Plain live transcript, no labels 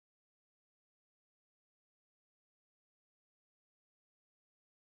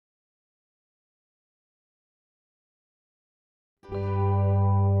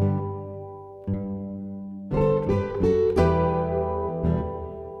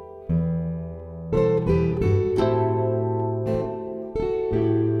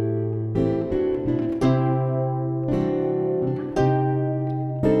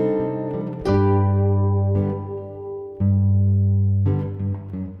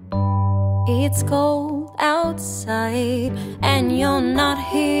It's cold outside and you're not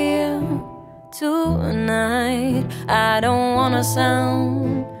here tonight. I don't wanna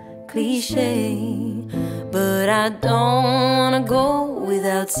sound cliche, but I don't wanna go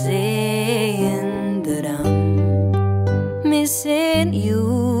without saying that I'm missing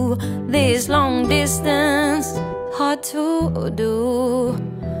you. This long distance, hard to do,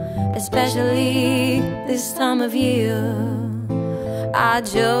 especially this time of year. I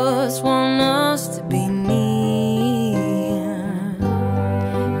just want us to be near.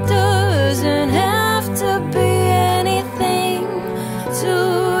 Doesn't have to be anything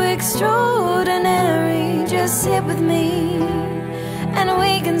too extraordinary. Just sit with me and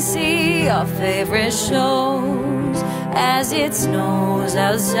we can see our favorite shows as it snows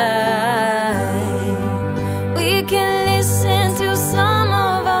outside. We can listen to some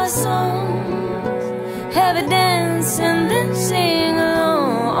of our songs, have a dance and then sing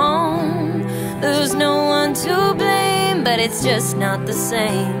along. There's no one to blame, but it's just not the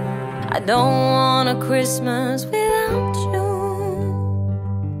same. I don't want a Christmas without you.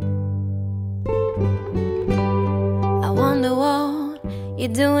 I wonder what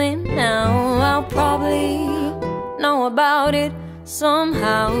you're doing now. I'll probably know about it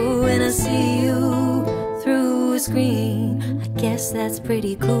somehow when I see you through a screen. I guess that's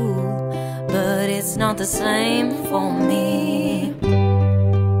pretty cool, but it's not the same for me.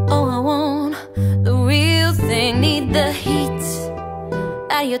 Oh, I want the real thing, need the heat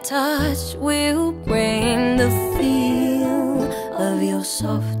that your touch will bring, the feel of your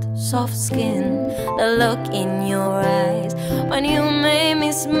soft, soft skin, the look in your eyes when you make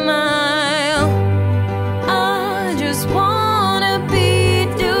me smile. I just wanna be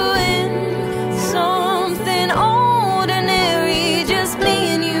doing something ordinary, just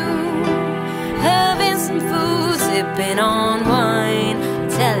me and you, having some food, sipping on wine.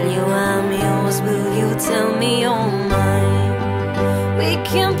 Tell you I'm yours, will you tell me you're mine? We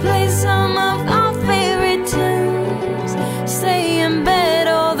can play some of our favorite tunes, stay in bed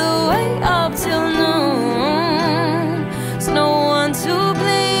all the way up till noon. There's no one to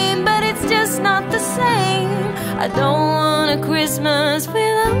blame, but it's just not the same. I don't want a Christmas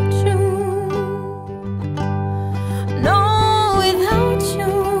without you. No, without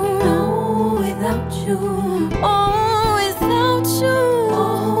you. No, without you. Oh, without you.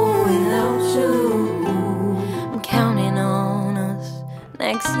 Oh, without you. I'm counting on us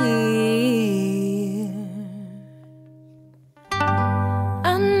next year.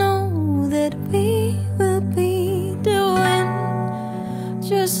 I know that we will be doing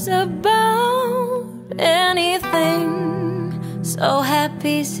just about anything. So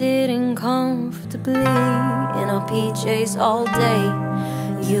happy sitting comfortably in our PJs all day.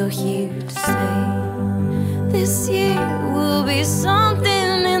 You're here to stay. This year will be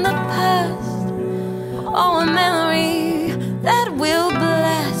something in the past, oh, a memory that we'll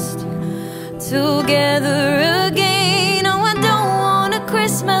blast together again. Oh, I don't want a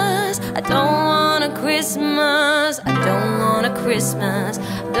Christmas, I don't want a Christmas, I don't want a Christmas,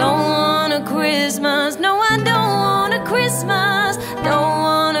 I don't want a Christmas, no.